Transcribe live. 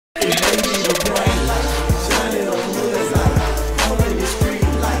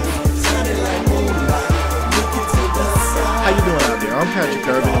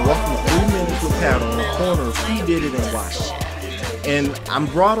did it and why. And I'm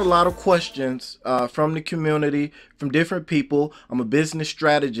brought a lot of questions from the community, from different people. I'm a business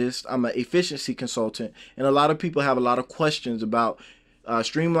strategist. I'm an efficiency consultant. And a lot of people have a lot of questions about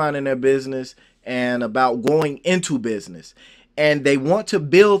streamlining their business and about going into business. And they want to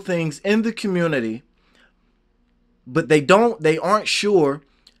build things in the community, but they aren't sure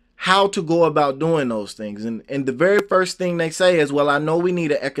how to go about doing those things. And the very first thing they say is, well, I know we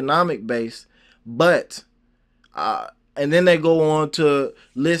need an economic base, but and then they go on to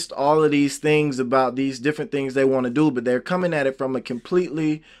list all of these things about these different things they want to do, but they're coming at it from a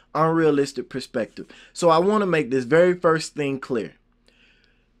completely unrealistic perspective. So I want to make this very first thing clear.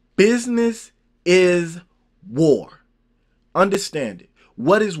 Business is war. Understand it.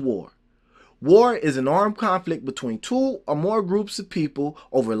 What is war? War is an armed conflict between two or more groups of people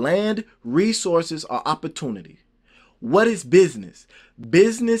over land, resources, or opportunity. What is business?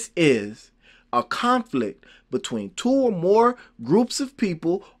 Business is a conflict between two or more groups of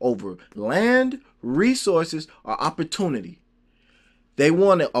people over land, resources, or opportunity. They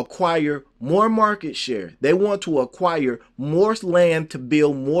want to acquire more market share. They want to acquire more land to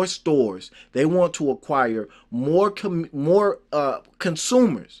build more stores. They want to acquire more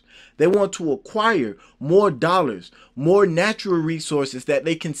consumers. They want to acquire more dollars, more natural resources that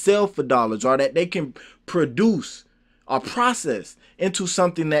they can sell for dollars or that they can produce or process into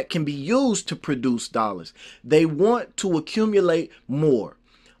something that can be used to produce dollars. They want to accumulate more.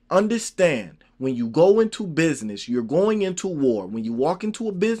 Understand, when you go into business, you're going into war. When you walk into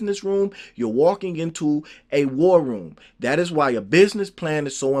a business room, you're walking into a war room. That is why a business plan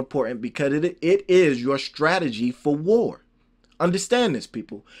is so important, because it is your strategy for war. Understand this,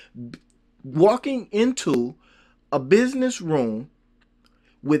 people. Walking into a business room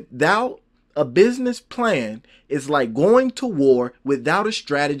without a business plan is like going to war without a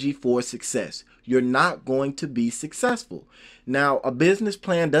strategy for success. You're not going to be successful. Now, a business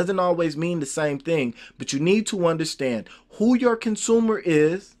plan doesn't always mean the same thing, but you need to understand who your consumer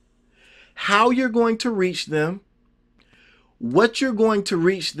is, how you're going to reach them, what you're going to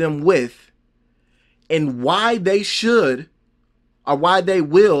reach them with, and why they should, or why they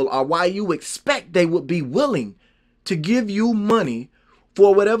will, or why you expect they would be willing to give you money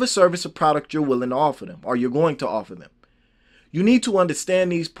for whatever service or product you're willing to offer them, or you're going to offer them. You need to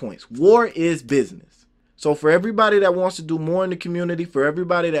understand these points. War is business. So for everybody that wants to do more in the community, for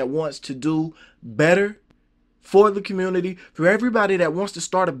everybody that wants to do better for the community, for everybody that wants to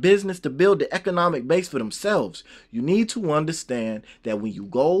start a business to build the economic base for themselves, you need to understand that when you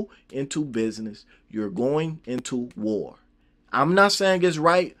go into business, you're going into war. I'm not saying it's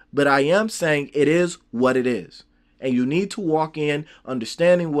right, but I am saying it is what it is. And you need to walk in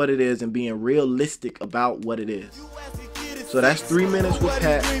understanding what it is and being realistic about what it is. So that's 3 minutes with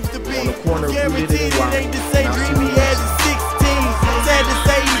Pat on the corner of Who Did It and Why. And I'll see you next time. Sad to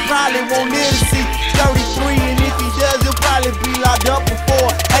say he probably won't live to see 33, and if he does, he'll probably be locked up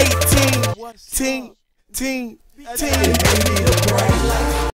before 18. Team.